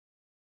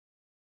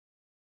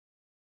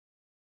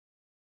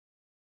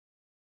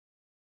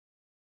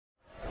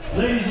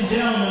Ladies and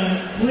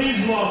gentlemen,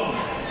 please welcome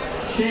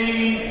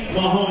Shane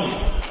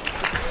Mahoney.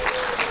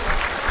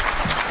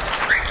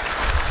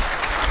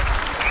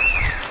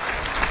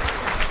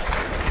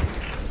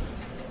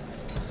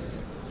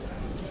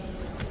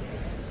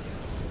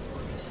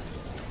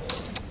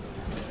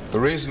 The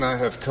reason I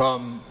have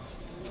come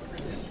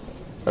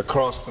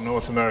across the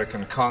North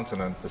American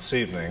continent this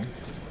evening,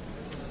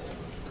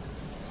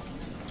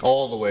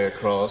 all the way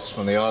across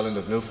from the island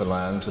of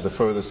Newfoundland to the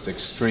furthest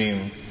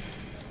extreme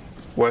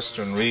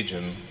western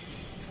region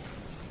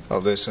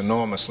of this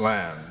enormous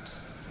land,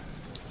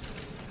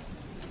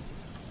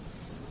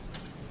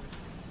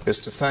 is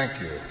to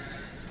thank you.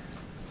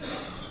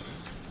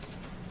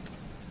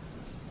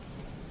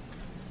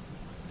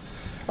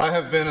 I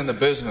have been in the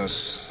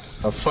business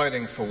of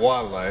fighting for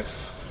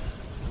wildlife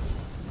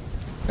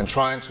and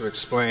trying to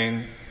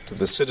explain to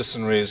the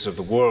citizenries of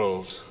the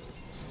world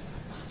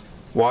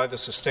why the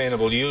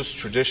sustainable use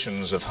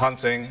traditions of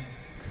hunting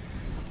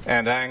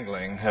and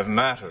angling have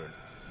mattered,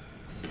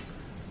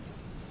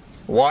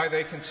 why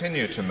they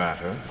continue to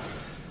matter,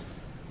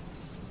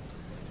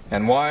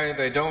 and why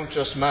they don't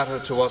just matter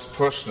to us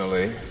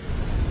personally,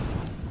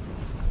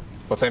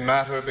 but they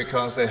matter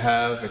because they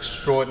have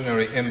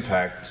extraordinary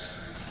impact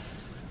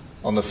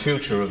on the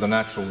future of the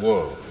natural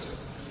world.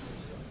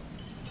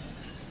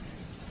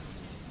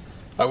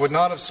 I would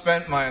not have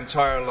spent my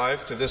entire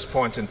life to this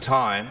point in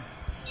time,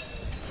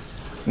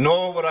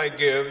 nor would I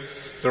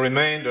give the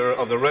remainder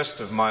of the rest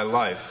of my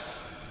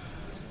life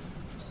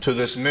to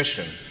this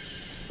mission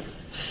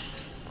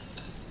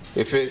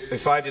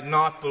if I did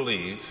not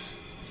believe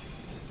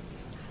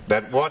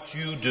that what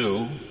you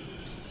do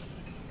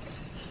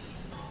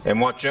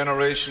and what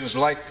generations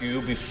like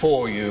you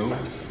before you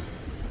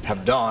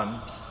have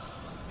done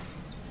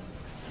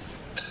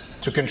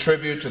to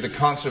contribute to the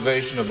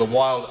conservation of the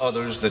wild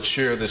others that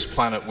share this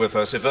planet with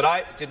us, if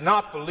I did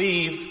not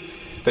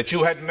believe that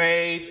you had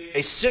made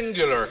a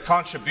singular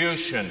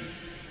contribution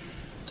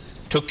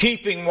to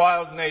keeping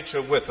wild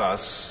nature with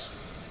us,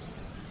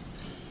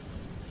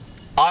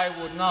 I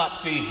would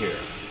not be here.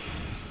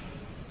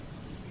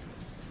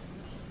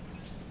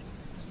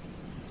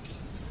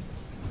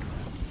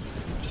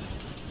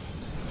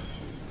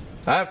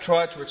 I have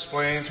tried to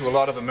explain to a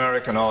lot of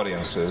American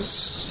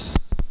audiences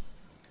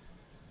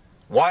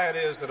why it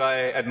is that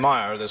I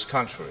admire this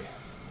country.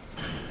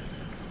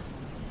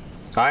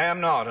 I am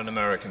not an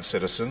American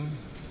citizen,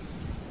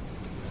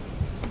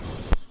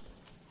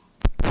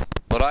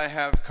 but I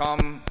have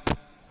come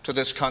to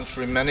this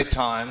country many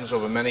times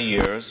over many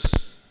years.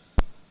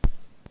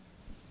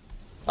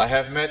 I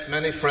have met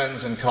many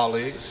friends and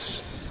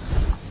colleagues,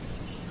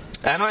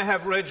 and I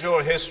have read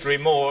your history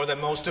more than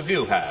most of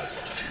you have.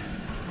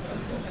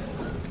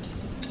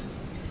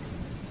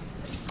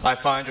 I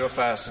find your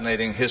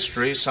fascinating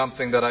history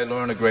something that I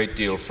learn a great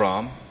deal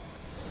from,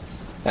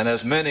 and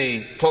as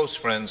many close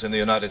friends in the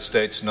United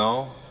States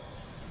know,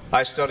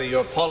 I study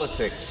your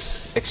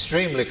politics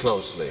extremely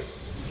closely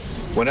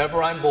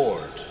whenever I'm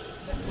bored.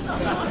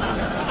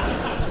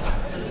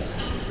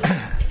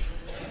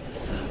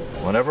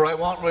 Whenever I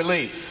want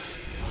relief,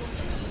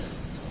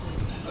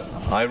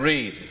 I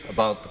read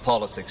about the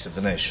politics of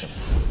the nation.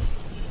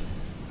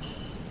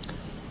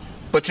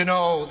 But you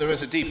know, there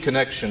is a deep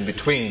connection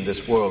between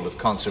this world of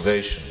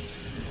conservation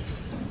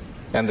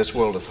and this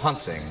world of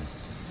hunting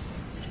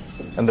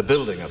and the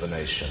building of a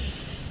nation.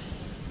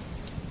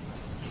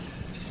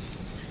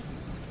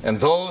 And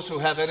those who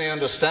have any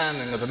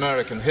understanding of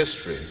American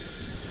history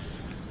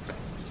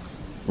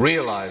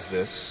realize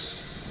this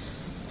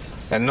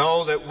and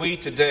know that we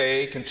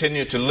today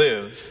continue to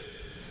live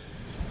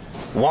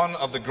one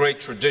of the great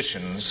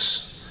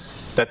traditions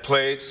that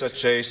played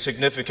such a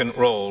significant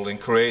role in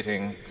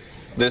creating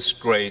this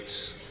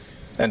great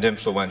and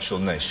influential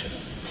nation.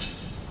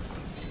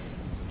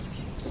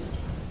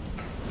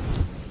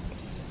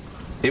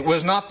 It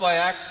was not by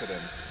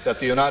accident that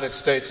the United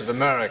States of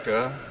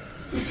America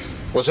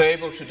was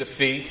able to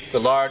defeat the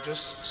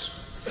largest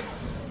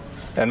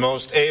and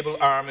most able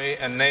army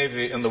and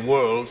navy in the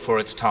world for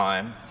its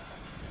time.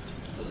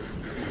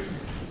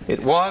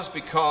 It was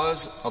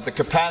because of the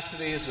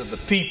capacities of the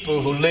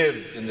people who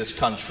lived in this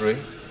country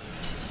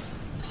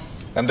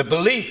and the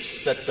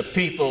beliefs that the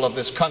people of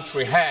this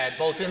country had,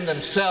 both in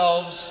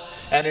themselves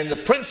and in the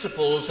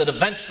principles that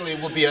eventually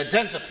will be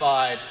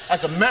identified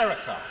as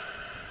America.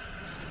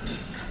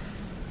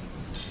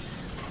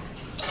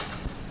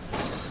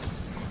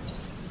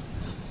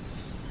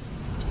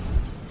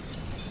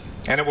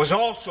 And it was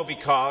also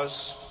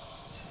because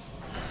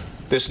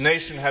this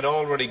nation had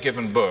already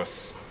given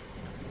birth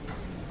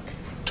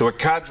to a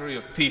cadre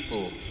of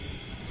people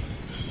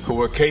who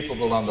were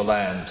capable on the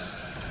land,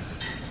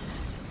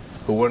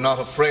 who were not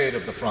afraid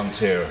of the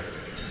frontier,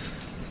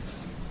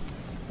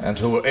 and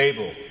who were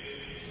able,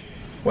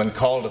 when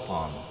called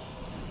upon,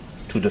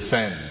 to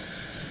defend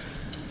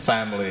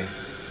family,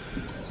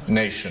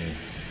 nation,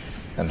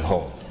 and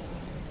home.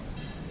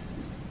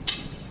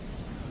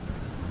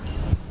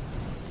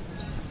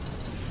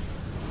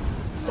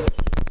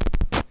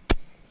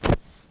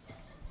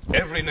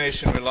 Every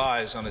nation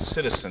relies on its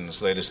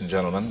citizens, ladies and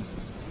gentlemen,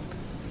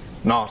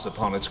 not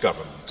upon its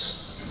government.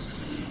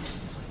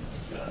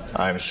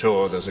 I'm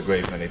sure there's a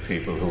great many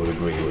people who would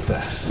agree with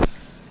that.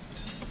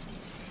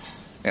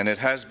 And it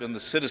has been the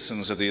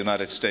citizens of the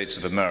United States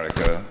of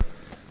America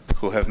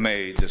who have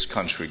made this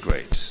country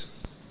great.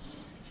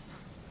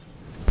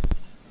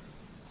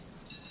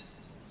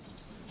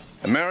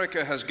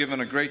 America has given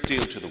a great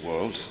deal to the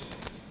world.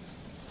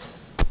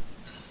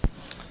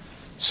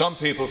 Some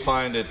people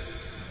find it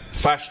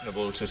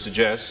fashionable to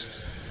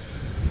suggest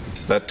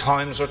that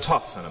times are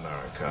tough in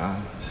America,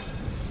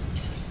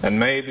 and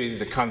maybe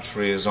the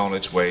country is on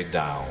its way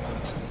down.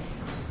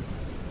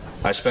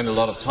 I spend a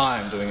lot of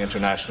time doing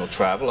international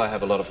travel. I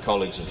have a lot of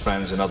colleagues and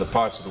friends in other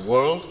parts of the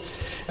world,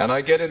 and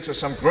I get into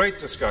some great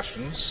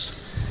discussions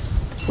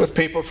with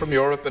people from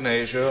Europe and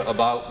Asia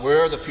about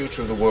where the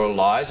future of the world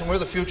lies and where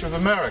the future of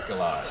America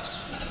lies.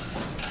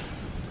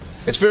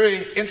 It's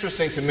very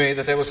interesting to me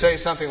that they will say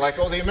something like,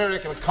 oh, the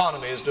American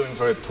economy is doing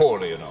very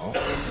poorly, you know.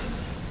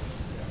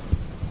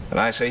 And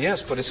I say,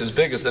 yes, but it's as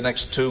big as the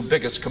next two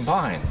biggest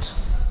combined.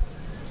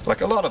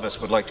 Like a lot of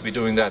us would like to be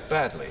doing that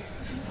badly.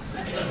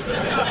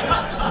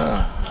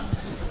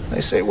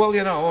 They say, well,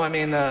 you know, I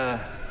mean, yeah,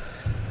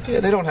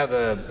 they don't have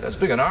as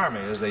big an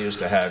army as they used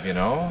to have, you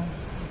know.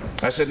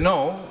 I said,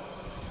 no,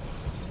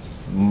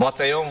 but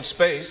they own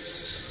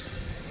space.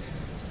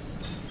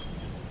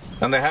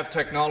 And they have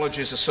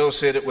technologies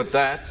associated with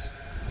that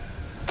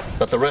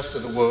the rest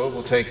of the world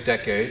will take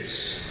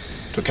decades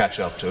to catch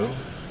up to.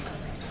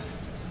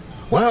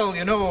 Well,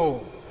 you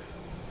know,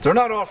 they're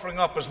not offering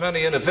up as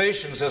many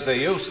innovations as they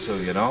used to,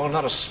 you know,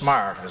 not as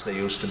smart as they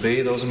used to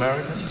be, those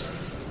Americans.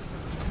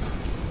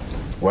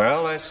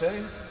 Well, I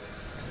say,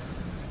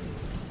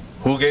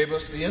 who gave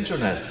us the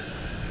internet?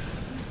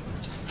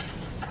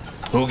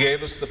 Who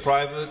gave us the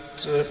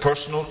private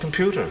personal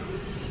computer?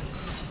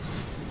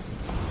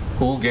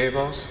 Who gave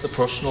us the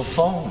personal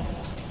phone?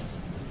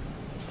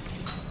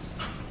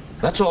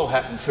 That's all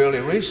happened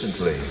fairly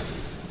recently.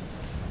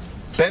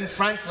 Ben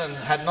Franklin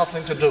had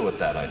nothing to do with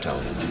that, I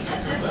tell you.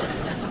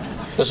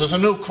 This is a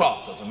new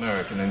crop of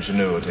American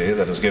ingenuity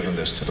that has given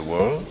this to the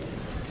world.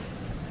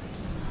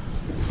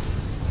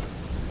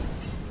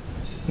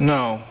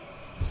 No.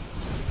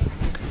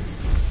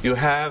 You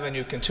have and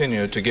you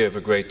continue to give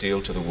a great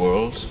deal to the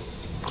world,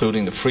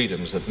 including the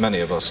freedoms that many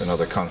of us in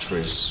other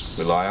countries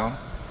rely on.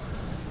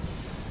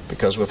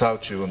 Because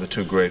without you in the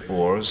two great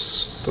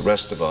wars, the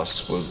rest of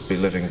us will be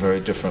living very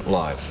different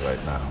lives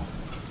right now.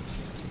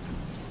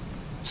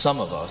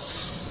 Some of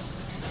us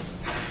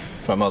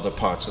from other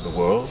parts of the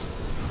world,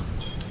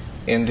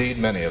 indeed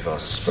many of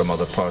us from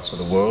other parts of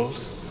the world,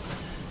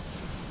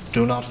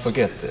 do not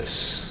forget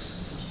this.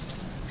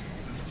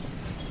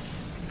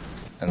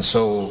 And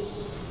so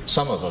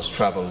some of us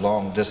travel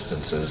long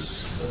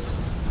distances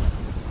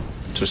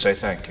to say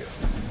thank you.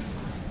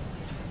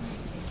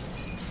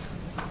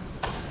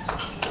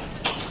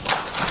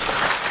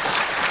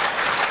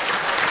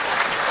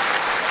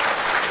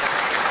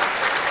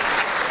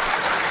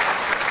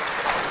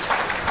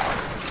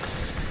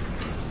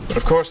 But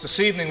of course, this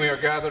evening we are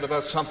gathered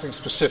about something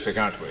specific,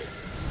 aren't we?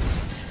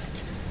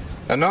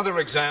 Another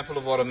example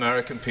of what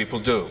American people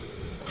do.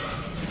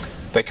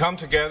 They come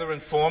together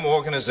and form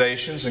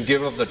organizations and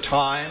give of their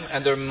time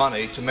and their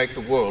money to make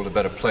the world a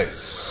better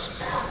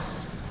place.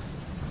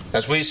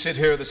 As we sit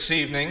here this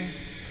evening,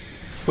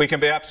 we can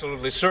be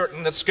absolutely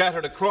certain that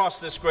scattered across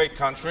this great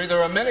country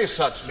there are many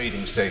such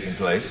meetings taking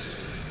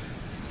place,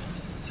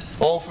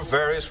 all for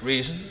various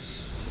reasons.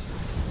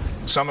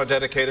 Some are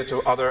dedicated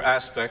to other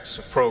aspects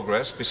of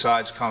progress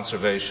besides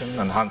conservation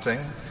and hunting,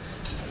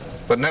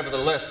 but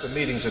nevertheless the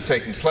meetings are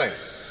taking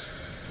place.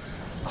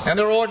 And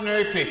they're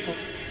ordinary people.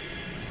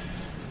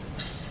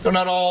 They're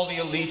not all the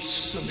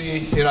elites of the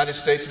United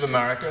States of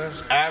America.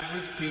 It's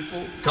average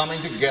people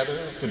coming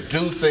together to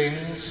do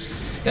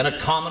things in a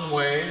common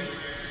way,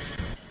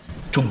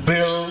 to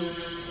build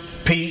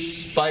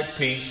piece by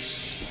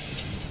piece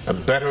a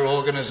better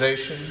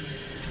organization,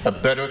 a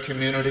better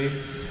community,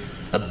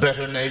 a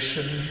better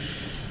nation,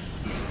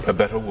 a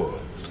better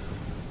world.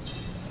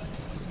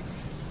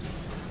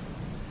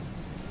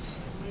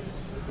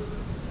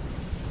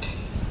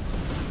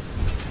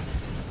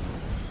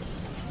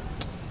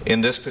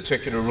 In this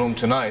particular room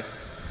tonight,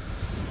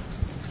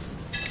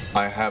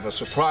 I have a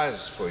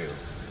surprise for you.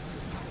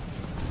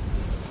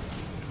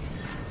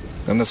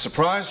 And the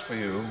surprise for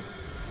you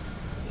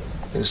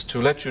is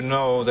to let you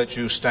know that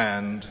you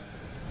stand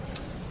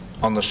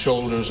on the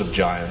shoulders of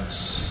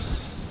giants,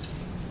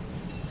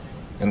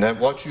 and that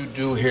what you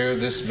do here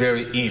this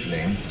very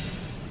evening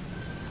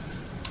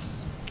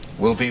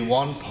will be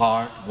one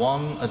part,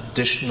 one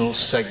additional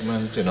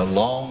segment in a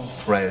long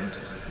thread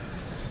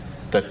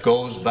that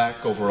goes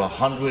back over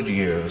 100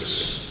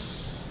 years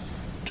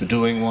to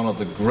doing one of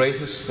the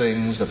greatest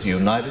things that the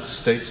United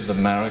States of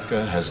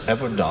America has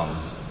ever done,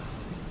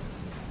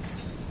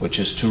 which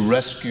is to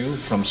rescue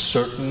from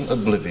certain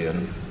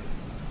oblivion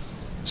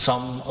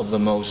some of the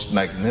most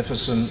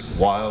magnificent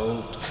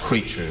wild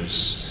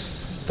creatures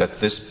that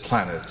this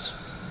planet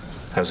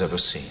has ever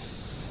seen.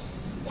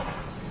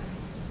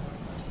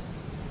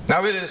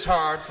 Now, it is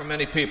hard for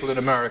many people in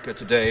America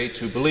today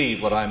to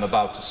believe what I'm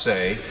about to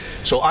say,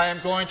 so I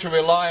am going to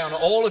rely on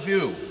all of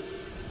you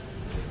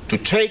to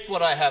take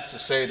what I have to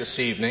say this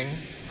evening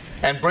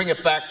and bring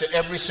it back to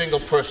every single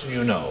person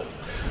you know.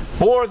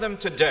 Bore them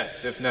to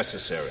death if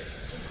necessary.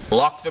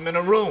 Lock them in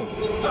a room.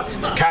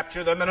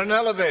 Capture them in an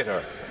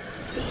elevator.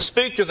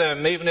 Speak to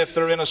them even if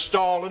they're in a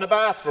stall in a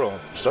bathroom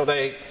so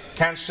they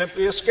can't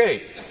simply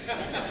escape.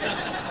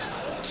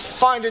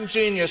 Find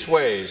ingenious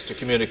ways to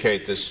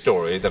communicate this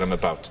story that I'm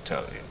about to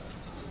tell you.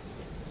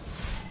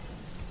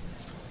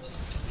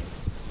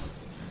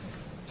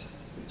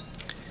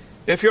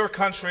 If your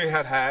country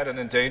had had an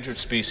Endangered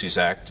Species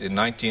Act in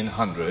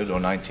 1900 or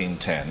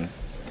 1910,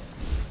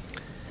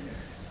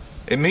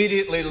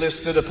 immediately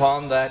listed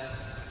upon that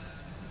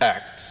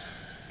act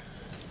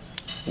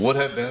would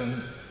have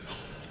been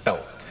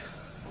elk,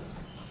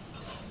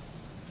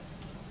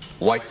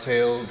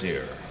 white-tailed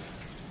deer,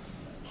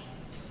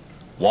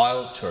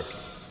 wild turkey,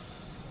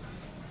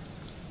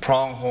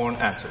 pronghorn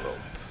antelope,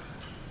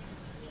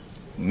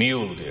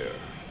 mule deer,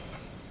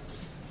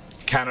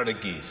 Canada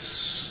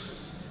geese,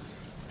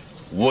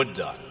 wood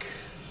duck,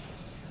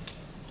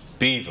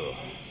 beaver,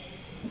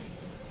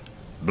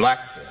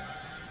 black bear,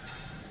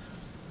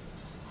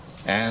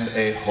 and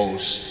a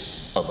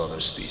host of other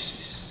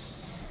species.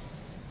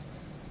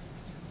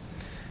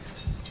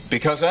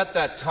 Because at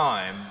that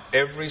time,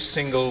 every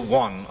single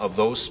one of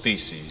those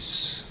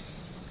species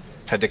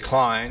had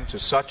declined to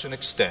such an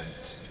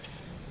extent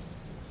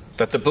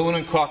that the Boone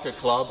and Crockett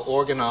Club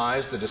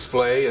organized a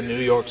display in New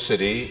York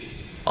City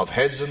of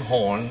heads and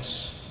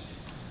horns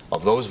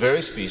of those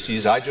very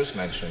species I just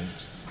mentioned,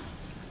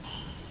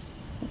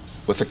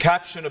 with the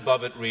caption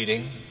above it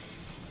reading,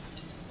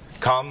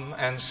 "Come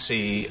and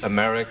see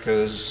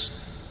America's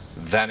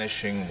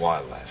vanishing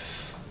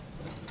wildlife,"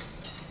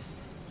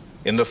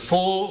 in the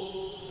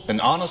full and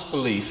honest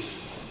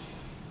belief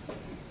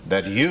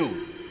that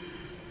you,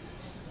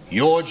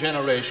 your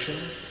generation,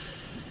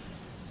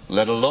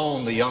 let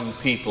alone the young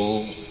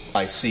people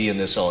I see in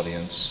this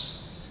audience,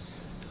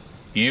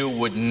 you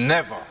would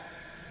never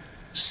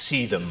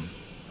see them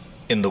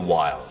in the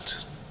wild.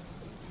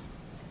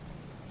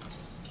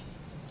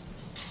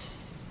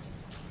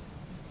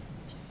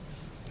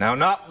 Now,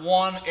 not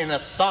one in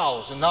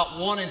 1,000, not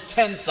one in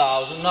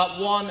 10,000,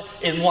 not one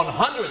in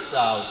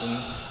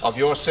 100,000 of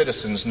your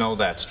citizens know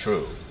that's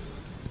true.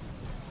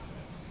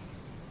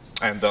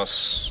 And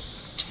thus,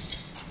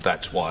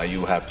 that's why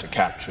you have to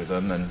capture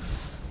them and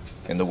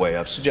in the way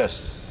I've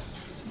suggested.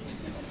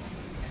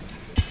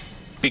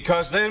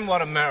 Because then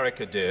what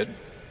America did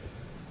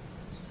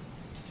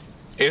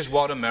is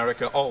what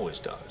America always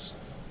does.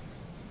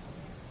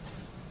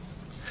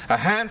 A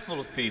handful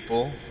of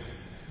people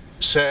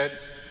said,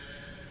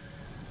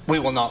 "We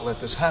will not let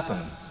this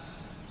happen.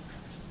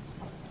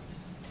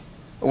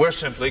 We're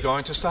simply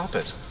going to stop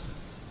it."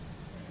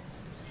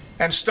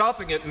 And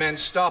stopping it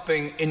meant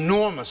stopping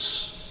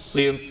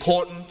enormously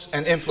important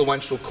and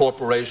influential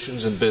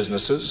corporations and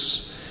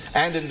businesses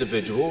and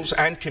individuals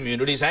and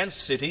communities and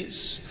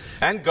cities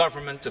and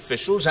government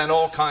officials and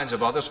all kinds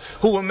of others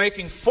who were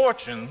making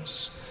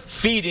fortunes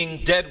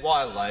feeding dead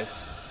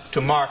wildlife to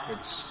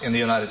markets in the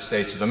United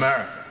States of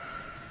America.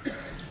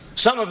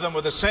 Some of them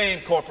were the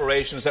same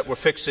corporations that were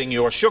fixing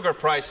your sugar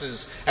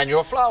prices and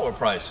your flour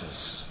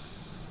prices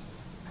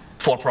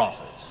for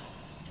profit.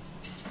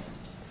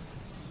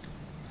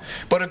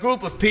 But a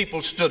group of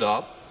people stood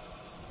up,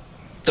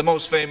 the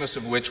most famous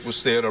of which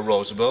was Theodore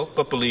Roosevelt,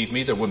 but believe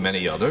me, there were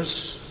many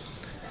others,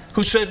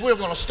 who said, "We're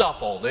going to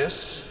stop all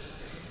this.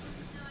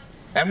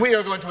 And we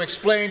are going to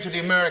explain to the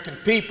American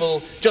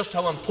people just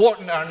how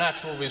important our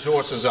natural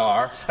resources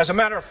are. As a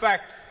matter of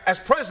fact, as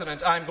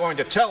president, I'm going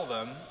to tell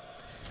them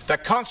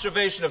that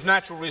conservation of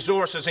natural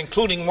resources,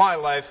 including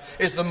wildlife,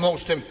 is the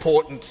most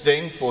important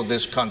thing for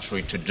this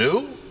country to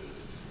do."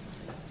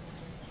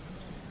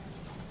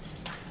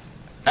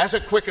 As a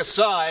quick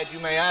aside, you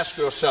may ask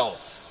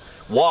yourself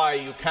why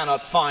you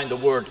cannot find the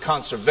word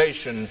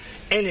conservation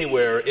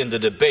anywhere in the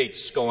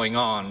debates going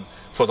on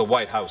for the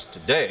White House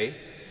today.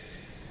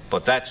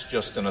 But that's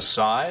just an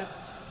aside.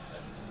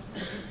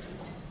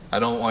 I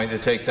don't want you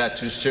to take that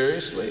too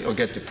seriously or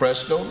get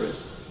depressed over it.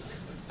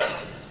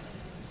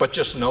 But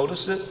just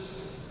notice it.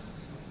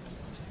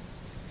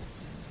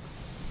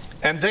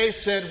 And they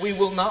said, "We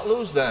will not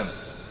lose them."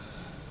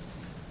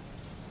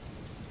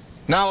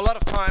 Now, a lot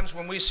of times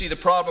when we see the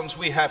problems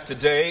we have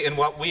today and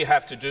what we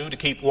have to do to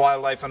keep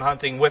wildlife and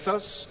hunting with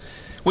us,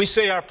 we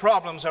say our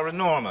problems are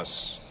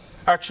enormous.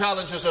 Our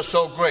challenges are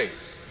so great.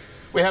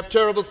 We have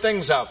terrible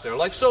things out there,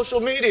 like social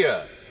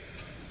media.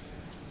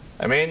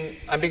 I mean,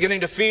 I'm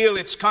beginning to feel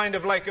it's kind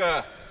of like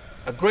a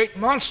great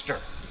monster.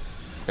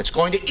 It's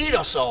going to eat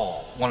us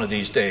all one of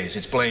these days.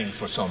 It's blamed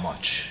for so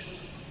much.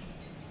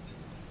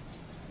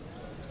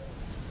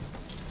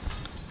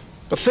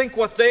 But think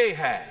what they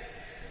had.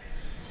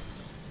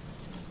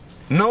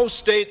 No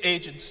state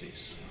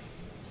agencies.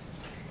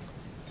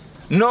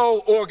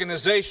 No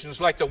organizations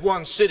like the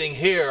one sitting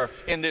here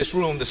in this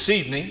room this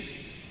evening.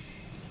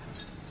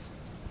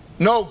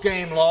 No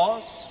game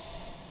laws.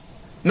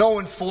 no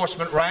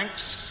enforcement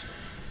ranks.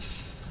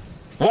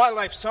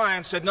 Wildlife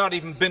science had not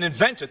even been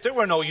invented. There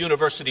were no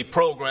university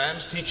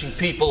programs teaching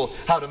people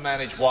how to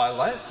manage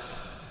wildlife.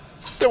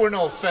 There were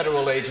no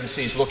federal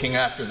agencies looking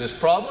after this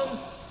problem.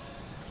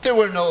 There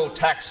were no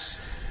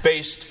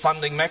tax-based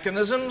funding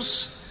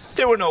mechanisms.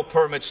 There were no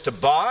permits to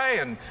buy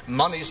and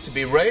monies to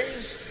be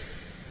raised.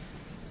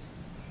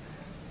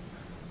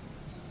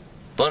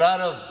 But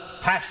out of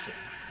passion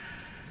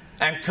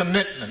and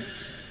commitment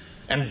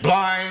and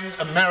blind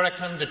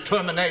American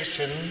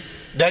determination,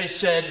 they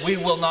said, we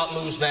will not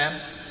lose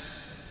them.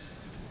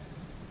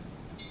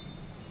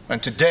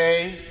 And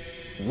today,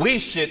 we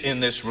sit in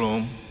this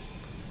room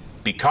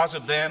because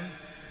of them,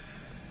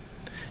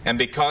 and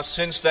because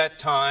since that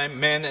time,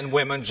 men and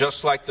women,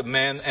 just like the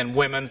men and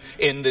women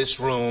in this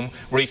room,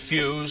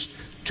 refused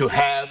to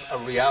have a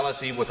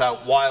reality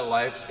without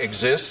wildlife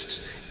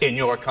exist in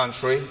your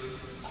country,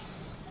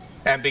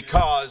 and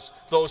because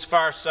those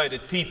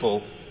far-sighted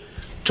people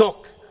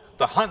took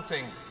the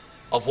hunting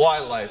of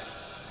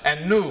wildlife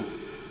and knew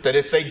that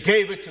if they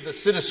gave it to the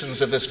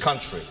citizens of this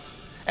country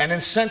and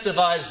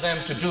incentivized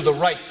them to do the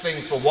right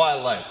thing for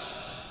wildlife,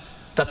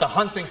 that the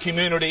hunting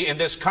community in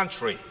this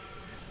country,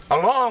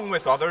 along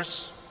with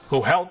others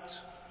who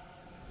helped,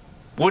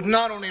 would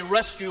not only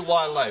rescue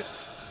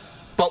wildlife,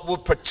 but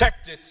would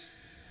protect it,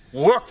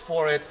 work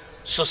for it,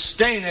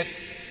 sustain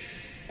it,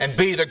 and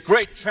be the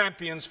great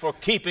champions for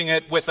keeping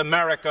it with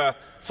America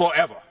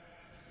forever.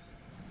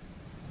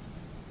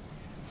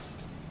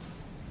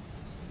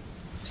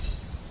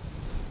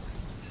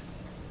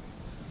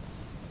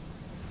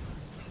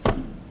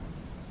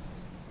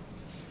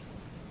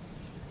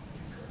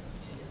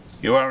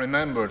 You are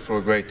remembered for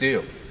a great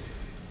deal.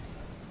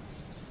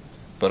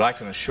 But I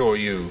can assure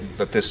you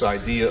that this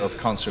idea of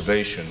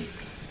conservation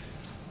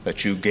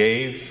that you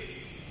gave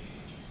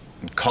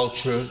and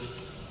cultured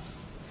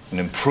and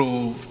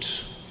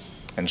improved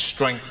and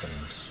strengthened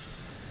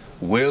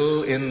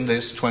will in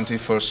this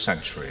 21st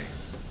century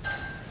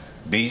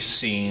be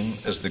seen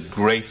as the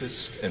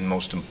greatest and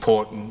most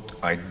important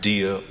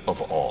idea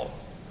of all.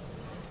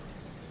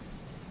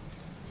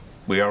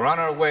 We are on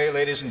our way,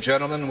 ladies and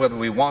gentlemen, whether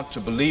we want to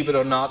believe it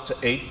or not, to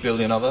 8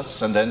 billion of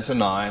us and then to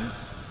 9.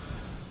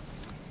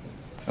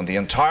 And the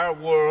entire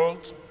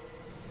world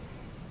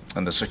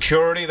and the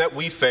security that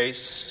we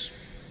face,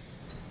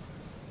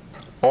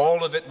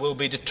 all of it will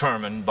be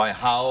determined by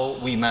how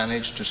we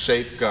manage to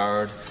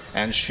safeguard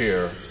and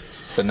share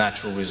the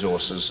natural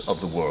resources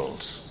of the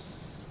world.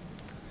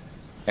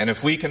 And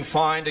if we can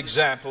find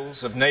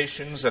examples of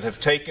nations that have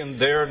taken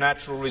their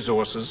natural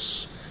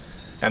resources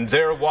and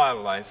their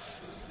wildlife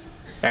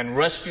and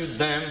rescued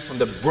them from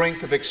the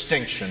brink of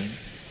extinction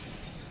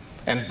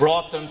and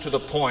brought them to the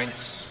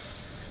point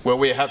where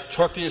we have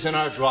turkeys in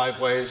our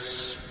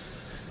driveways,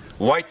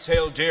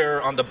 white-tailed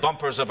deer on the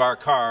bumpers of our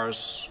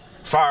cars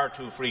far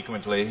too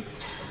frequently,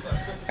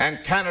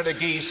 and Canada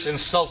geese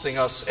insulting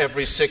us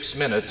every 6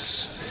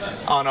 minutes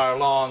on our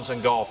lawns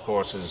and golf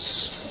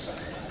courses,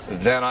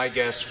 then I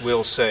guess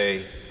we'll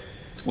say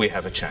we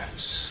have a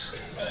chance.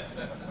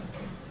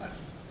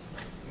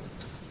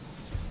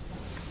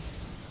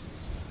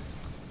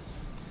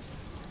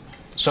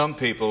 Some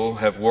people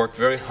have worked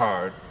very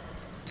hard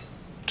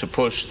to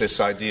push this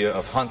idea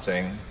of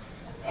hunting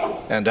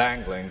and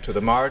angling to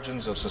the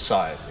margins of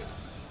society.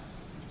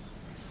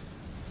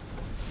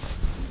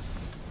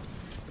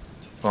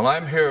 Well,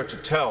 I'm here to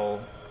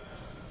tell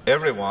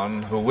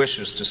everyone who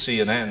wishes to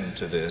see an end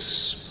to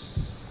this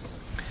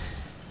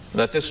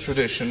that this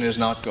tradition is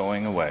not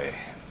going away.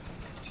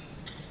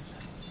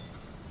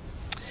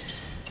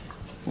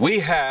 We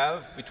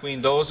have,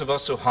 between those of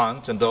us who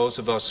hunt and those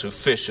of us who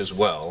fish as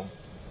well,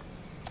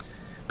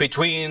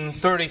 between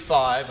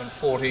 35 and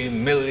 40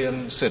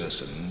 million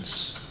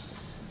citizens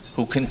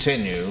who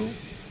continue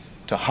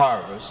to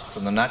harvest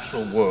from the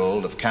natural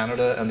world of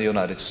Canada and the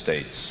United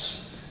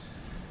States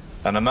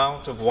an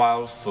amount of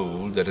wild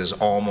food that is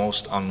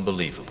almost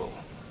unbelievable.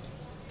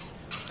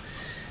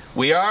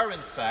 We are,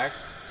 in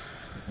fact,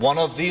 one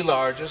of the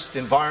largest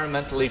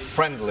environmentally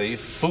friendly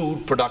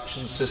food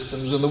production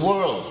systems in the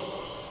world.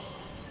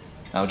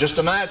 Now, just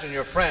imagine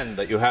your friend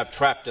that you have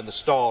trapped in the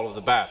stall of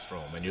the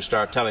bathroom and you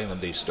start telling them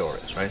these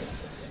stories, right?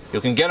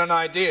 You can get an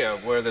idea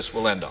of where this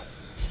will end up.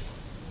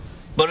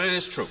 But it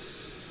is true.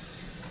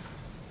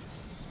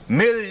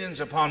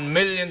 Millions upon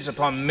millions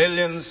upon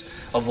millions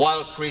of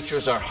wild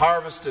creatures are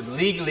harvested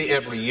legally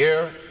every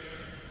year,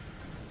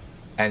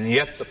 and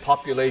yet the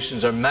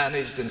populations are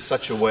managed in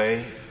such a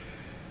way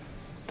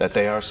that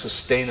they are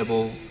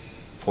sustainable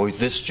for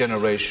this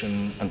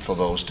generation and for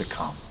those to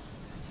come.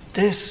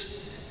 This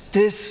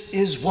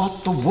is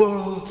what the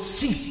world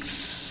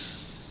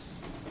seeks.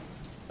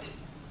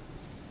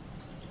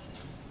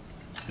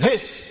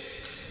 This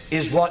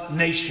is what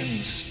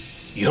nations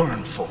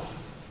yearn for.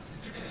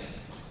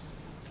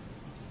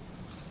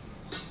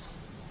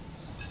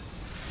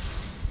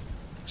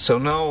 So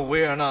no,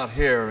 we are not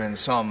here in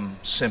some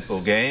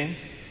simple game.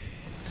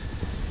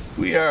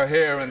 We are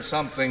here in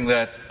something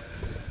that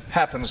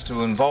happens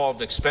to involve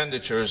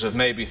expenditures of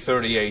maybe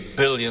 $38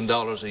 billion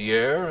a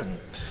year and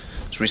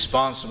It's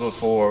responsible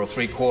for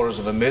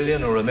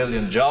 750,000 or 1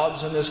 million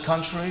jobs in this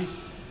country,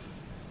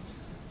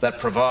 that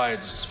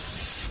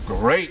provides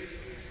great,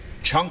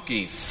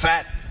 chunky,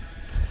 fat,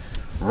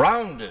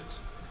 rounded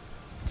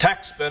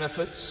tax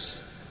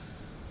benefits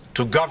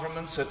to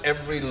governments at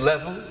every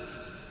level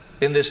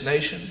in this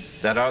nation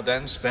that are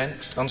then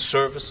spent on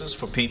services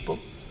for people.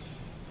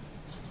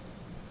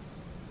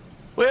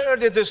 Where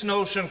did this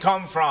notion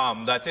come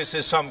from that this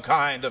is some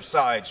kind of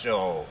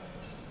sideshow?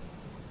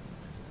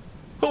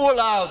 Who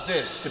allowed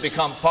this to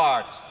become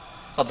part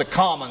of the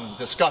common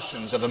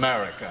discussions of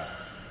America?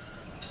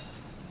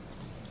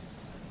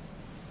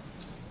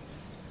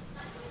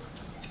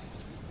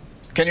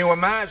 Can you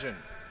imagine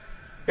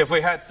if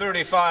we had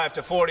 35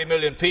 to 40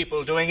 million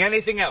people doing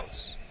anything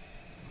else?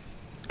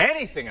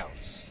 Anything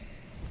else?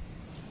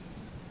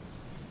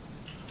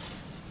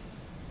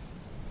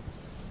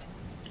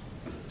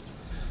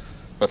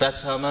 But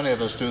that's how many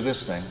of us do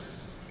this thing.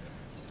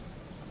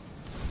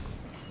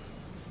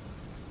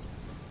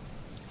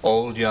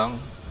 Old,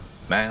 young,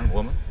 man,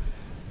 woman,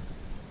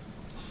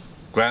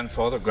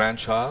 grandfather,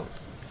 grandchild,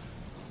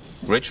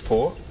 rich,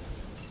 poor,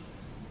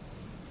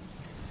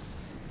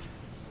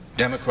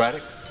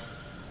 democratic,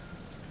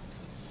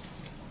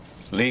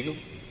 legal,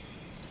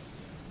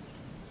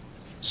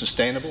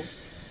 sustainable.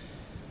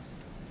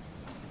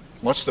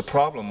 What's the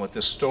problem with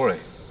this story?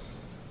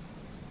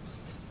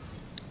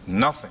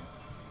 Nothing.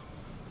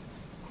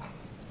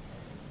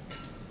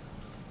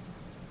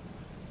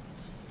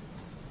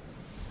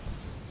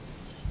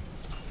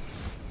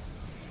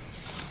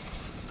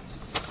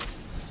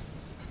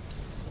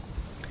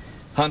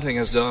 Hunting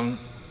has done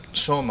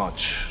so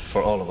much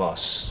for all of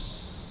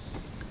us,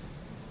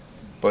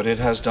 but it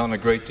has done a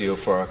great deal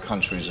for our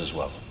countries as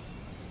well.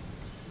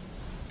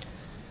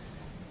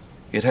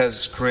 It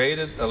has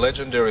created a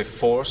legendary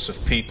force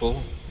of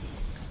people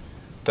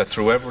that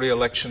through every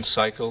election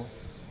cycle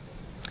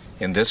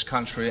in this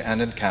country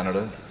and in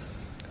Canada,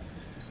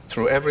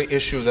 through every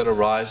issue that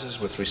arises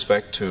with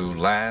respect to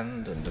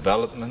land and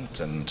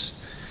development and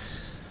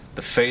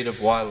the fate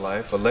of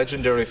wildlife, a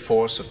legendary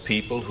force of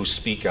people who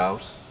speak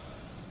out,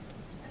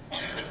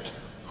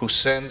 who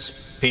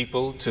sends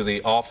people to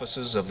the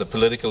offices of the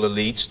political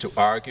elites to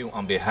argue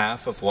on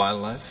behalf of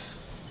wildlife,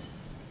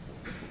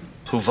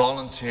 who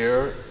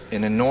volunteer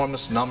in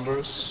enormous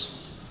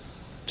numbers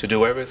to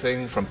do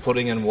everything from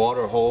putting in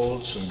water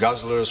holes and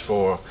guzzlers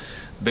for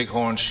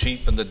bighorn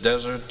sheep in the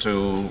desert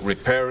to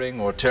repairing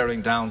or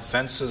tearing down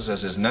fences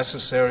as is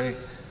necessary,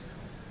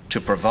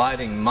 to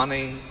providing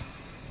money,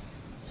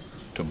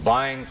 to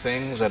buying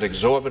things at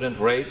exorbitant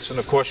rates. And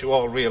of course you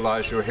all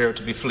realize you're here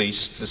to be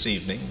fleeced this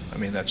evening. I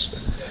mean, that's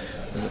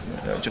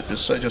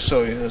just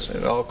so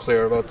you're all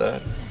clear about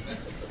that.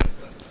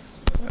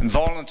 And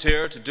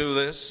volunteer to do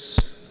this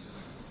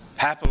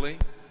happily,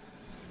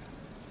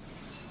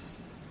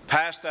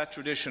 pass that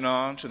tradition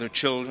on to their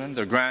children,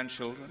 their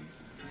grandchildren,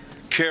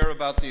 care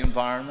about the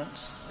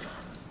environment,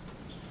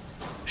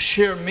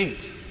 share meat.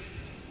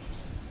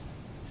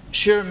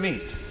 Share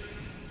meat.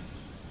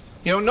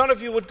 You know, none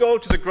of you would go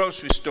to the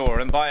grocery store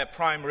and buy a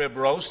prime rib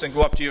roast and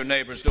go up to your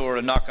neighbor's door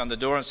and knock on the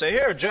door and say,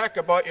 "Here, Jack,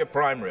 I bought you a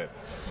prime rib."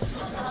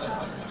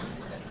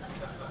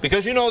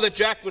 Because you know that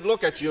Jack would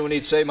look at you and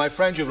he'd say, "My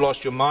friend, you've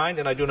lost your mind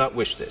and I do not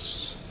wish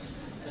this."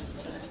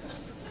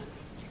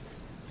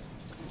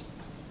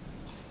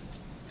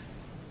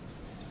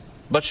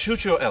 But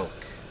shoot your elk.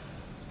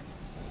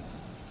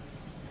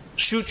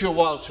 Shoot your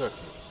wild turkey.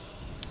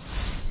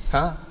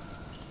 Huh?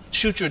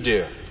 Shoot your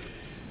deer.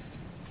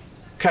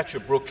 Catch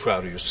your brook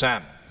trout or your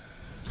salmon.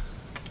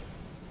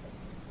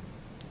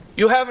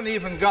 You haven't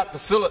even got the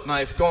fillet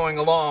knife going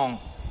along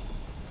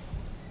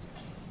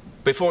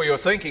before you're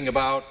thinking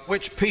about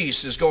which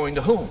piece is going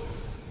to whom.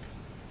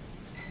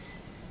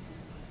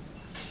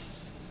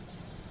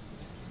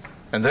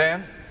 And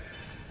then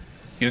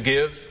you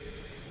give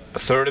a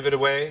third of it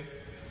away,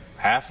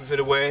 half of it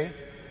away.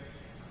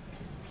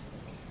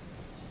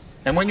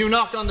 And when you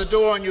knock on the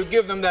door and you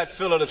give them that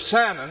fillet of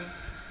salmon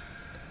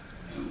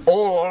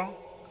or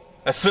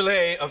a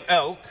fillet of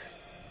elk,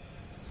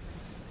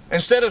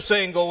 instead of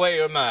saying, "Go away,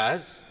 you're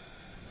mad,"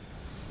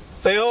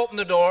 they open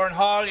the door and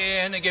haul you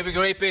in and give you a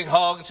great big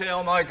hug and say,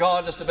 "Oh my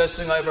God, that's the best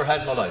thing I ever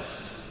had in my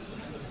life."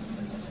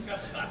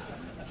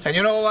 And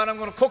you know what? I'm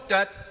going to cook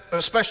that at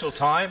a special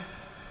time.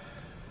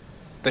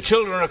 The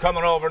children are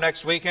coming over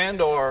next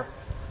weekend, or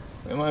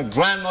my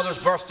grandmother's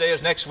birthday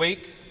is next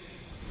week.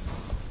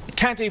 It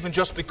can't even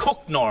just be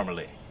cooked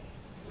normally,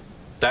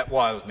 that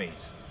wild meat.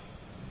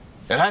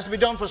 It has to be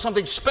done for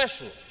something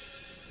special.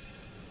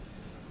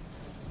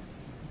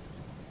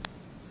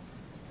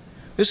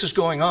 This is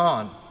going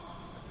on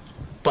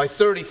by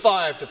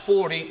 35 to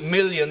 40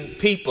 million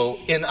people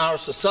in our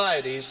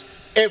societies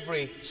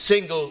every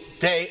single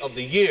day of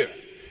the year.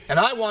 And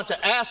I want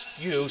to ask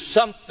you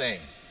something.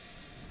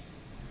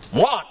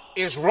 What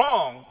is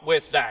wrong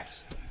with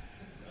that?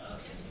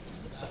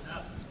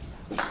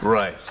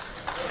 Right.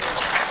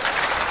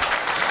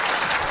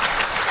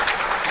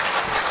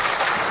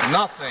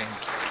 Nothing.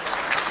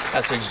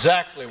 That's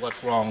exactly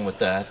what's wrong with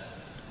that.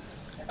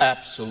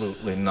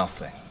 Absolutely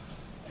nothing.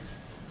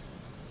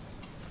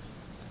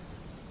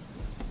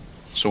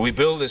 So we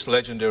build this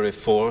legendary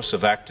force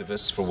of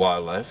activists for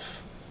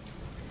wildlife.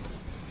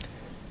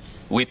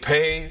 We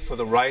pay for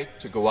the right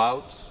to go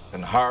out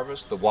and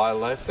harvest the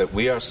wildlife that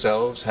we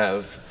ourselves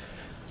have,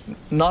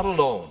 not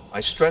alone,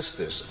 I stress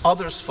this,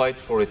 others fight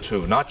for it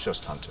too, not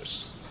just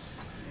hunters.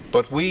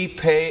 But we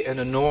pay an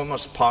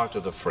enormous part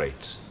of the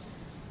freight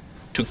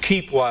to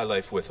keep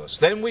wildlife with us.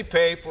 Then we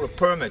pay for a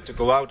permit to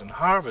go out and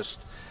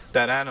harvest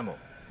that animal.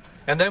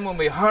 And then when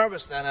we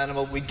harvest that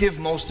animal, we give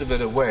most of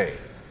it away.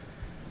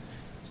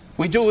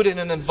 We do it in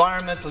an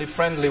environmentally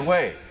friendly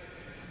way,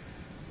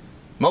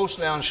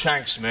 mostly on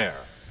Shanks mare,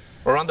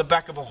 or on the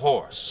back of a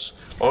horse,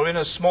 or in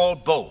a small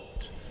boat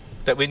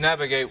that we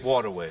navigate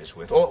waterways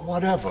with, or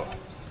whatever.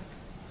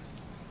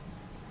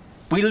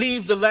 We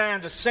leave the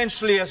land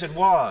essentially as it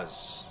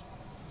was.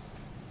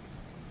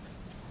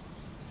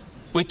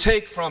 We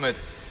take from it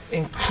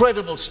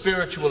incredible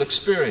spiritual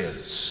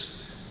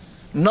experience,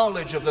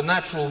 knowledge of the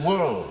natural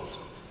world.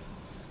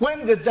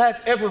 When did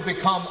that ever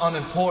become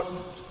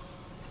unimportant?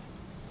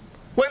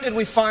 When did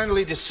we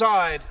finally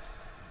decide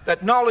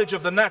that knowledge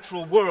of the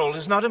natural world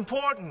is not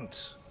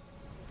important?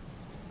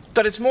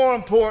 That it's more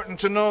important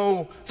to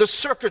know the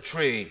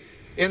circuitry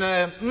in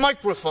a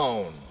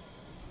microphone?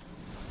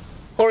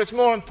 Or it's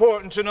more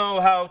important to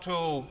know how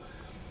to,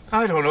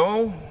 I don't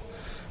know,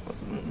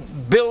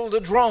 build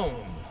a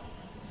drone?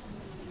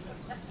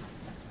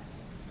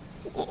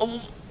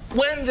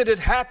 When did it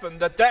happen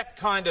that that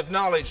kind of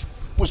knowledge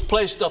was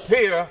placed up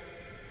here,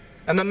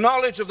 and the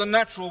knowledge of the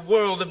natural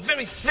world, the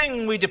very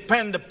thing we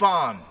depend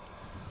upon,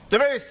 the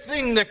very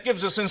thing that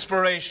gives us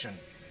inspiration,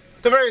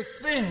 the very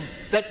thing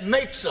that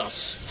makes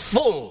us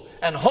full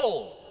and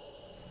whole,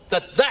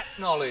 that that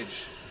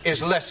knowledge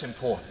is less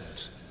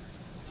important?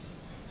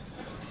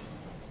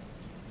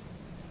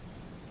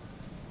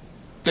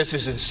 This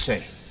is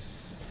insane.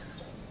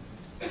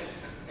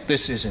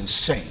 This is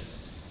insane.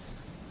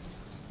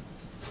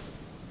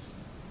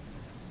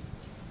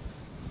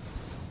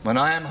 When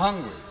I am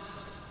hungry,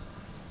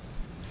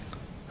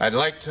 I'd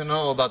like to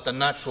know about the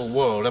natural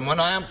world. And when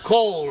I am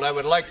cold, I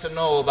would like to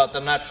know about the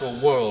natural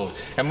world.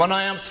 And when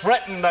I am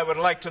threatened, I would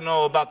like to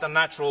know about the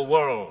natural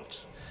world.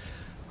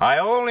 I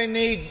only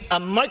need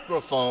a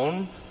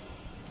microphone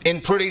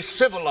in pretty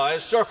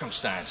civilized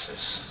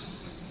circumstances.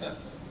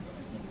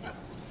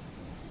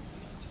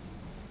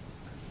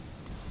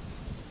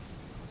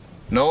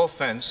 No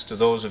offense to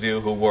those of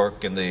you who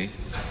work in the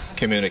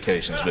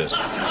communications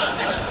business.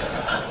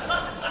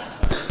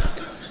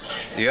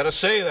 You got to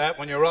say that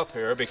when you're up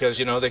here, because,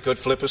 you know, they could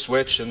flip a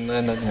switch and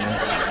then,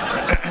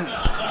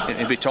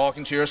 you'd be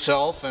talking to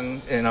yourself,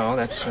 and, you know,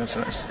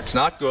 it's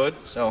not good.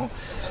 So,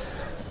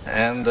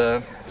 and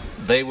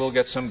they will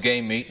get some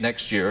game meat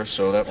next year,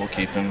 so that will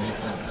keep them.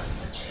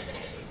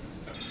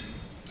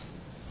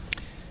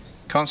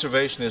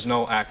 Conservation is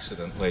no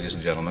accident, ladies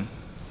and gentlemen.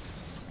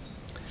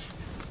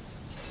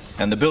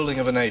 And the building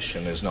of a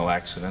nation is no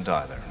accident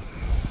either.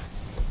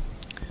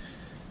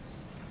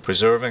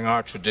 Preserving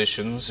our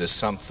traditions is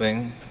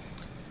something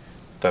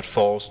that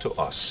falls to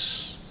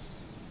us.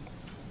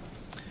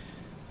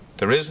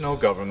 There is no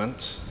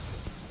government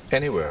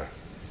anywhere.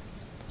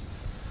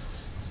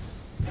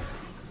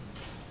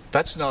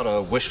 That's not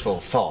a wishful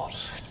thought,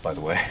 by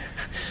the way.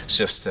 It's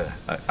just,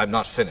 I'm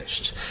not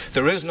finished.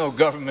 There is no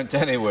government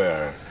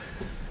anywhere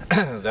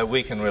that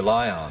we can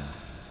rely on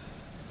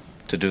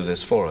to do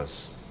this for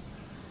us,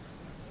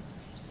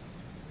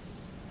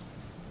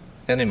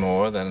 any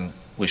more than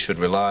we should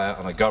rely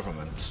on a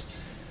government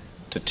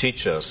to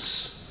teach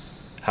us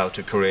how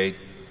to create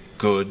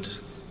good,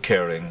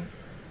 caring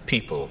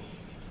people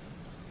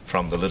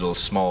from the little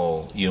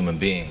small human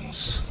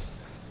beings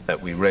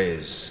that we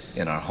raise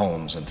in our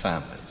homes and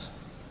families.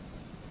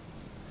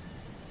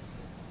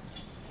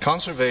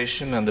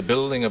 Conservation and the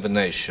building of a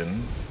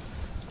nation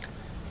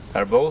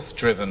are both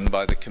driven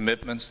by the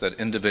commitments that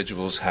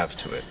individuals have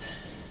to it.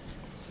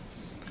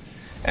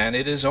 And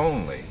it is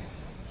only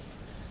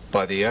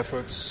by the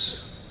efforts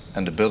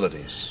and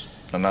abilities,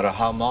 no matter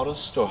how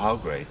modest or how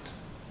great,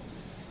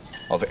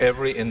 of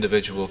every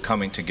individual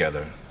coming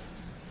together,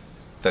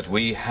 that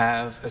we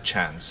have a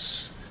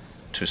chance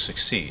to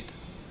succeed.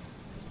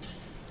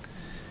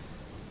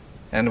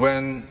 And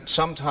when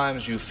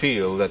sometimes you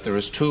feel that there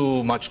is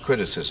too much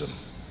criticism,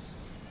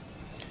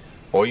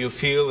 or you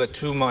feel that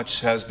too much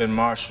has been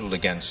marshaled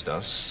against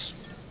us,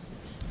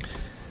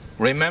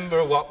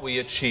 remember what we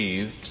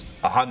achieved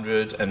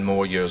 100 and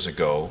more years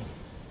ago.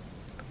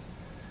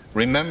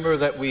 Remember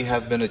that we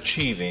have been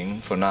achieving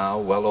for now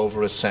well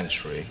over a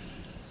century.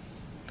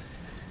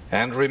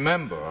 And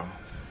remember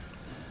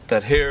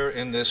that here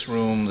in this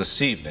room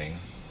this evening,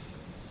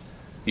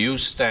 you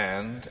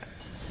stand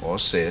or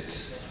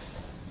sit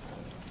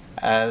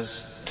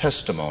as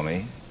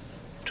testimony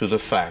to the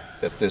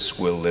fact that this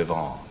will live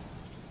on.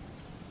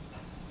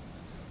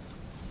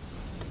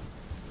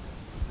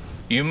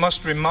 You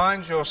must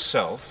remind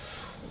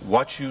yourself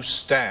what you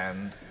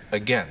stand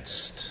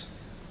against.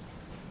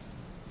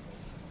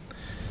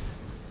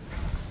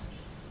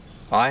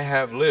 I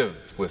have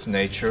lived with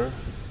nature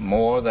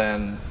more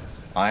than,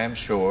 I am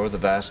sure, the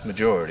vast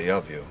majority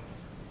of you.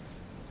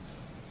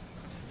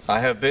 I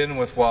have been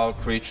with wild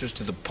creatures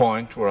to the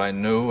point where I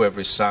knew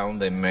every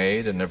sound they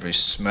made and every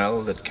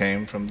smell that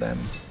came from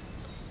them.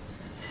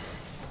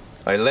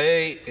 I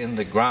lay in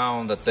the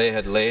ground that they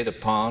had laid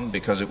upon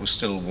because it was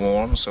still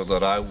warm, so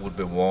that I would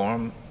be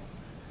warm.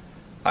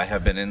 I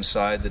have been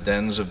inside the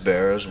dens of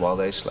bears while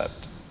they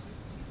slept.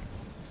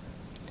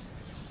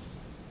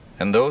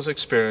 And those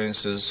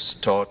experiences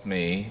taught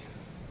me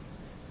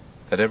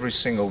that every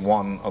single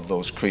one of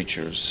those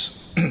creatures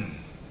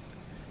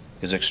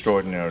is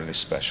extraordinarily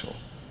special.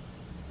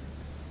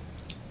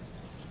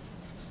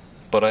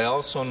 But I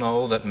also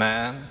know that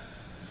man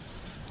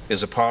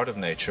is a part of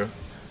nature,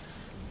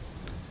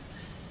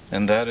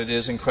 and that it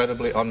is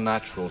incredibly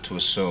unnatural to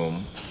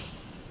assume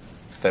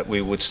that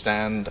we would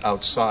stand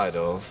outside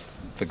of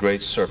the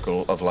great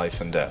circle of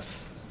life and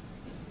death.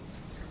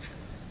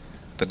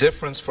 The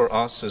difference for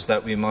us is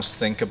that we must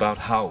think about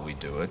how we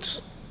do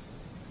it,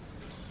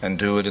 and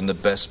do it in the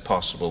best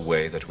possible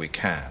way that we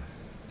can.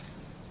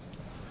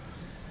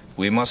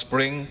 We must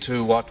bring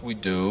to what we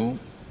do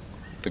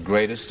the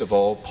greatest of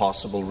all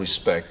possible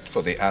respect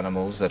for the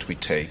animals that we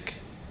take.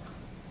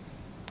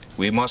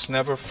 We must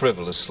never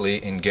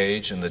frivolously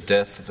engage in the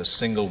death of a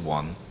single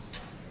one.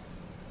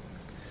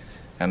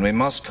 And we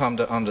must come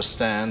to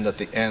understand at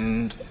the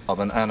end of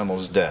an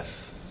animal's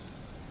death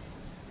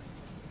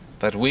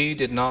that we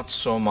did not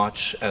so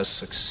much as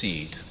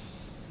succeed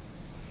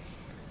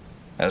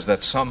as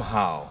that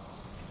somehow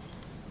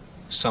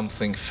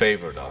something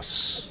favored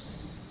us,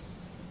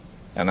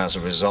 and as a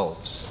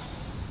result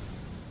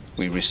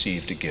we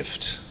received a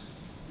gift.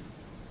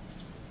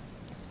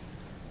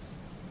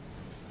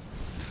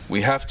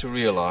 We have to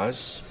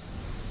realize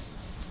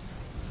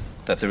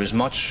that there is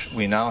much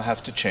we now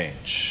have to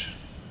change.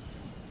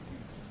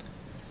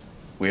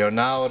 We are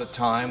now at a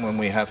time when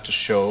we have to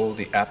show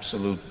the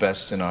absolute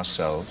best in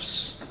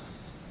ourselves.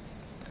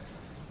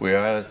 We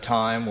are at a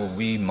time where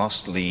we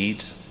must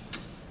lead,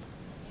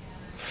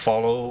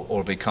 follow,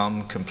 or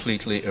become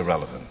completely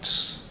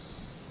irrelevant.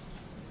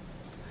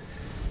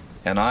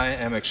 And I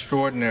am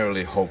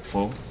extraordinarily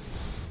hopeful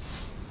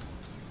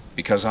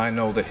because I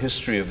know the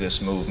history of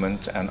this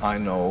movement and I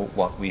know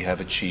what we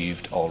have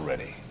achieved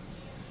already.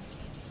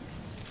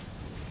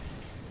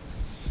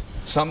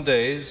 Some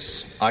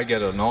days I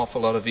get an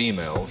awful lot of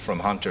email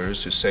from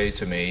hunters who say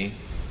to me,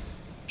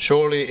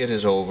 "Surely it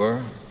is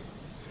over.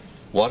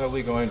 What are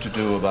we going to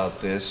do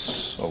about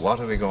this? Or what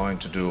are we going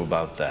to do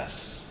about that?"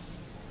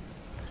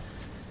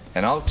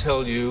 And I'll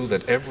tell you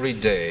that every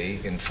day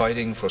in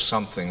fighting for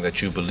something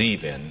that you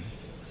believe in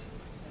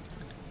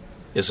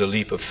is a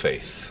leap of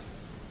faith.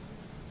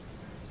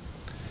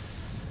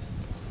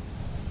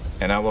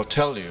 And I will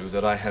tell you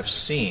that I have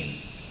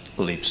seen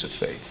leaps of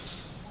faith.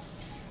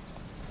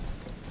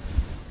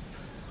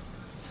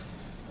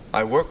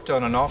 I worked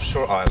on an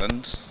offshore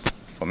island,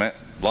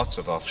 lots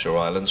of offshore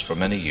islands, for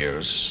many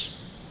years,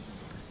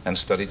 and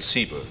studied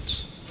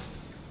seabirds.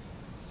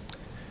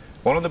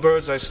 One of the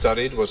birds I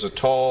studied was a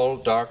tall,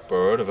 dark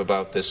bird of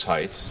about this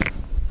height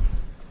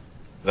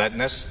that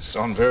nests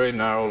on very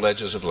narrow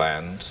ledges of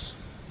land,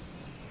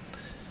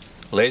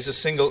 lays a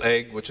single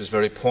egg which is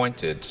very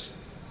pointed,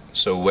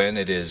 so when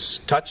it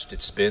is touched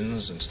it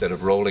spins instead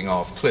of rolling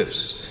off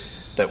cliffs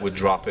that would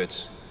drop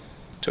it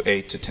to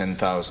 8,000 to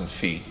 10,000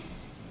 feet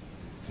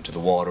into the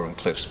water and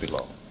cliffs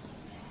below.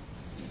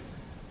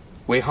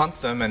 We hunt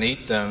them and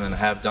eat them and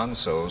have done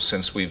so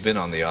since we've been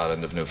on the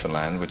island of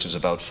Newfoundland, which is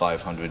about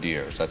 500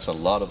 years. That's a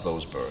lot of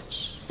those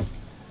birds.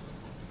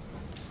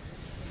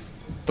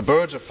 The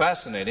birds are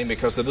fascinating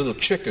because the little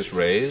chick is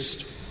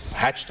raised,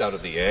 hatched out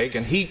of the egg,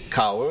 and he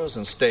cowers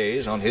and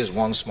stays on his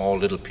one small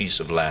little piece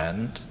of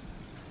land.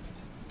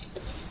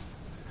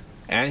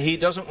 And he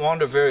doesn't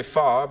wander very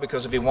far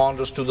because if he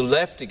wanders to the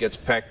left, he gets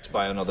pecked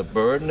by another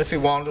bird, and if he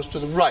wanders to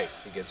the right,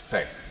 he gets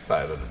pecked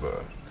by another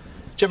bird.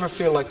 Do you ever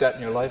feel like that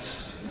in your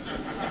life?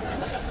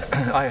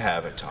 I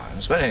have at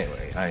times, but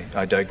anyway,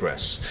 I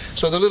digress.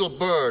 So the little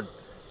bird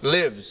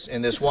lives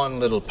in this one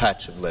little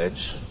patch of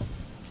ledge,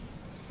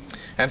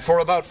 and for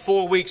about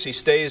 4 weeks he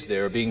stays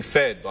there being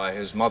fed by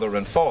his mother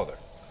and father.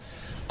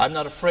 I'm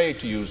not afraid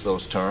to use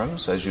those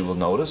terms, as you will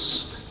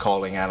notice,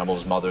 calling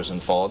animals mothers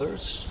and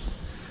fathers.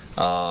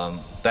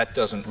 That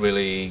doesn't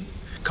really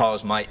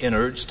cause my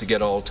innards to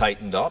get all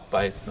tightened up.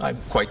 I'm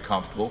quite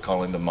comfortable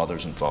calling them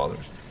mothers and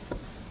fathers.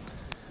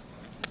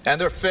 And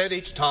they're fed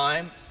each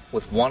time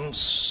with one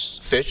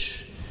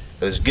fish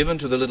that is given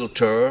to the little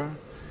tur,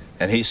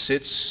 and he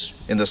sits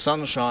in the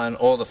sunshine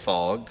or the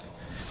fog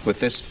with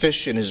this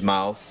fish in his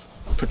mouth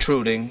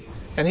protruding,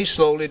 and he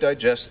slowly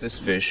digests this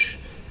fish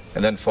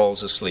and then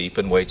falls asleep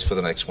and waits for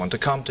the next one to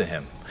come to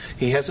him.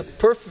 He has a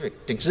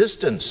perfect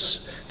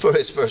existence for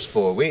his first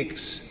 4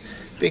 weeks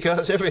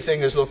because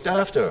everything is looked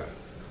after.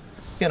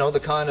 You know,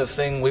 the kind of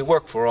thing we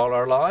work for all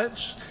our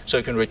lives, so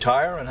you can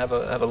retire and have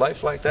a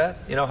life like that.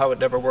 You know how it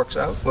never works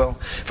out? Well,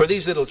 for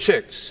these little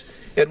chicks,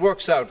 it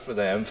works out for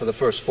them for the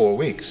first 4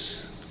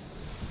 weeks.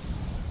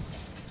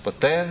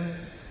 But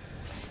then,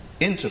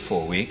 into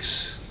 4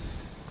 weeks,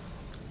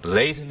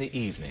 late in the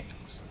evening,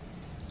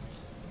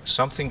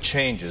 something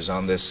changes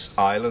on this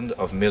island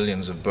of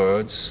millions of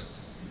birds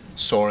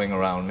soaring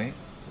around me,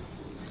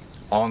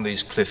 on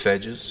these cliff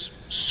edges,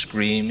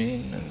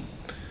 screaming and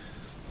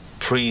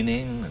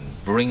preening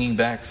and bringing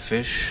back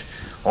fish.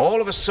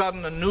 All of a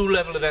sudden, a new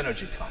level of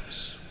energy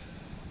comes.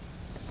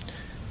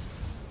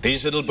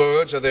 These little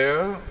birds are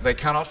there. They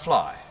cannot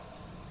fly.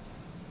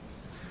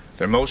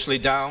 They're mostly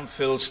down,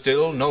 filled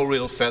still, no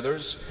real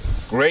feathers,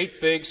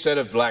 great big set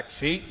of black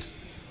feet.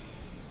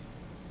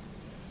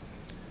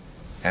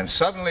 And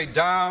suddenly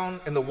down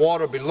in the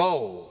water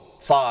below,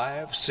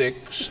 5,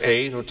 6,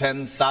 8, or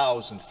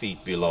 10,000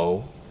 feet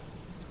below,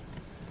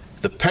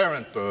 the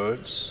parent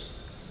birds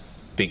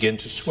begin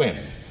to swim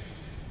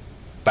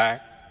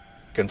back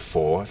and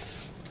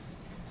forth.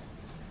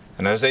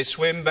 And as they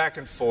swim back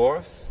and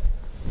forth,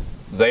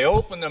 they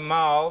open their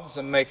mouths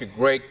and make a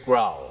great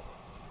growl.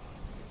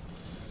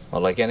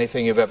 Well, like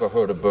anything you've ever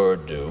heard a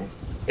bird do,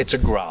 it's a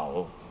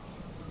growl.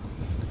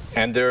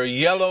 And their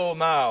yellow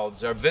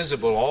mouths are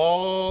visible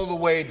all the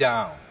way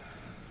down.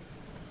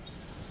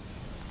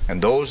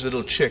 And those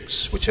little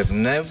chicks, which have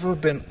never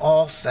been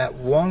off that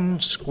one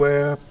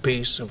square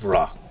piece of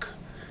rock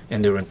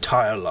in their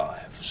entire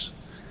lives,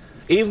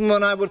 even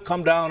when I would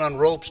come down on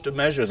ropes to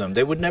measure them,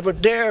 they would never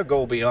dare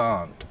go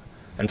beyond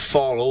and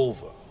fall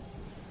over.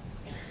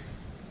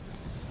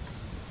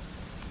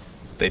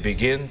 They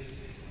begin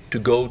to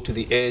go to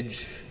the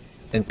edge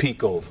and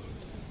peek over.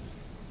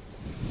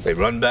 They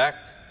run back.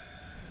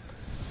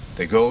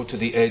 They go to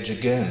the edge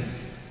again,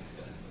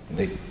 and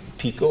they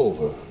peek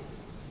over.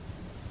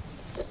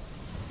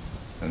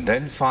 And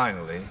then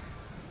finally,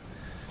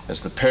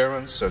 as the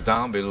parents are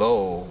down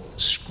below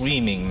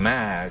screaming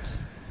mad,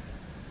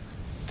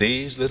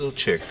 these little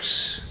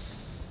chicks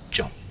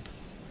jump.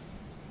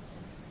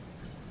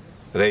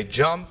 They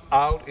jump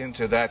out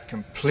into that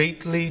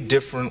completely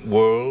different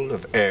world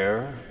of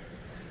air.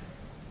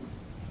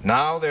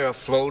 Now they are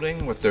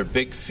floating with their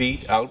big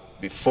feet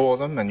out before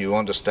them, and you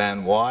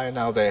understand why.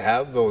 Now they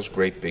have those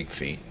great big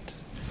feet.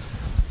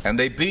 And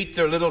they beat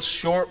their little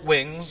short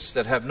wings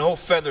that have no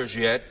feathers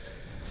yet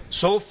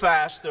so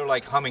fast they're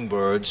like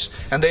hummingbirds,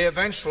 and they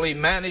eventually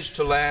manage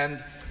to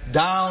land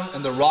down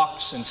in the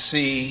rocks and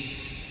sea,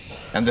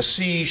 and the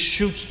sea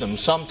shoots them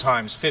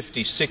sometimes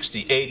 50,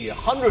 60, 80,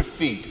 100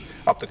 feet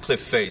up the cliff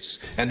face,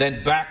 and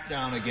then back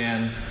down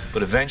again,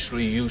 but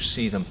eventually you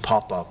see them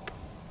pop up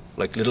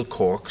like little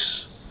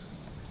corks.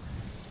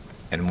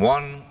 And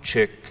one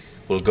chick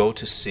will go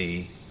to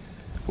sea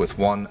with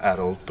one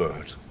adult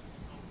bird.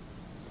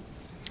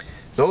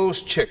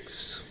 Those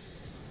chicks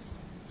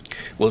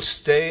will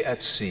stay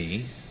at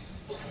sea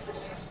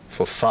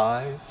for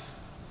 5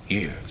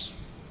 years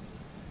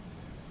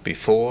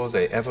before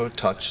they ever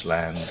touch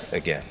land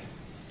again.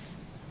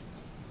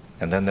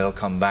 And then they'll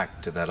come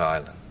back to that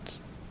island.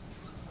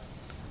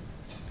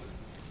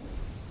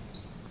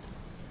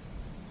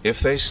 If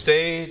they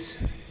stayed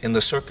in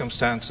the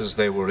circumstances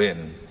they were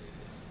in,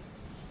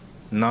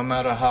 no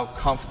matter how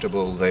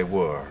comfortable they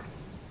were,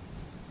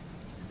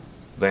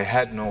 they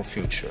had no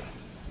future.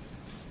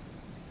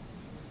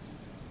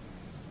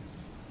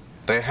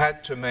 They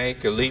had to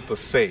make a leap of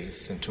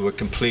faith into a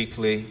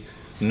completely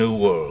new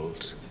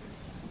world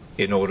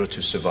in order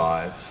to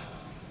survive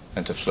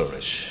and to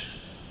flourish.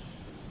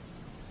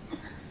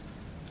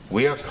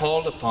 We are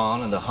called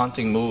upon in the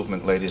hunting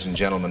movement, ladies and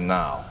gentlemen,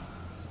 now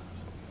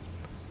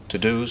to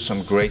do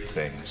some great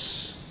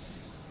things,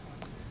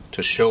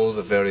 to show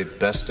the very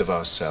best of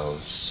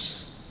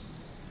ourselves,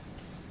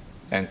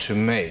 and to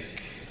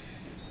make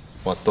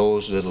what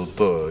those little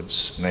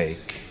birds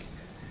make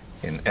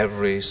in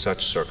every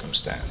such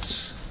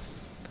circumstance,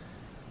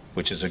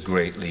 which is a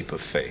great leap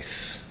of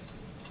faith.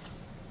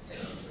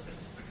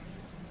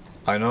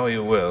 I know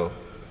you will,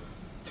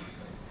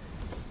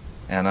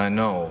 and I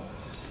know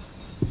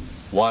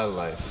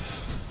wildlife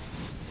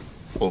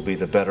will be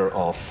the better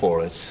off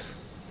for it,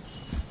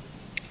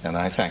 and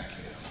I thank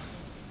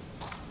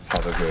you.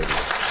 Have a great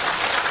day.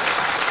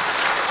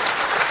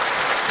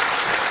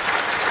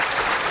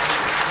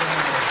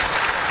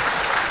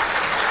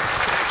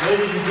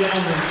 Ladies and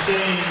gentlemen,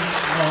 Shane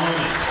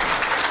Mahoney.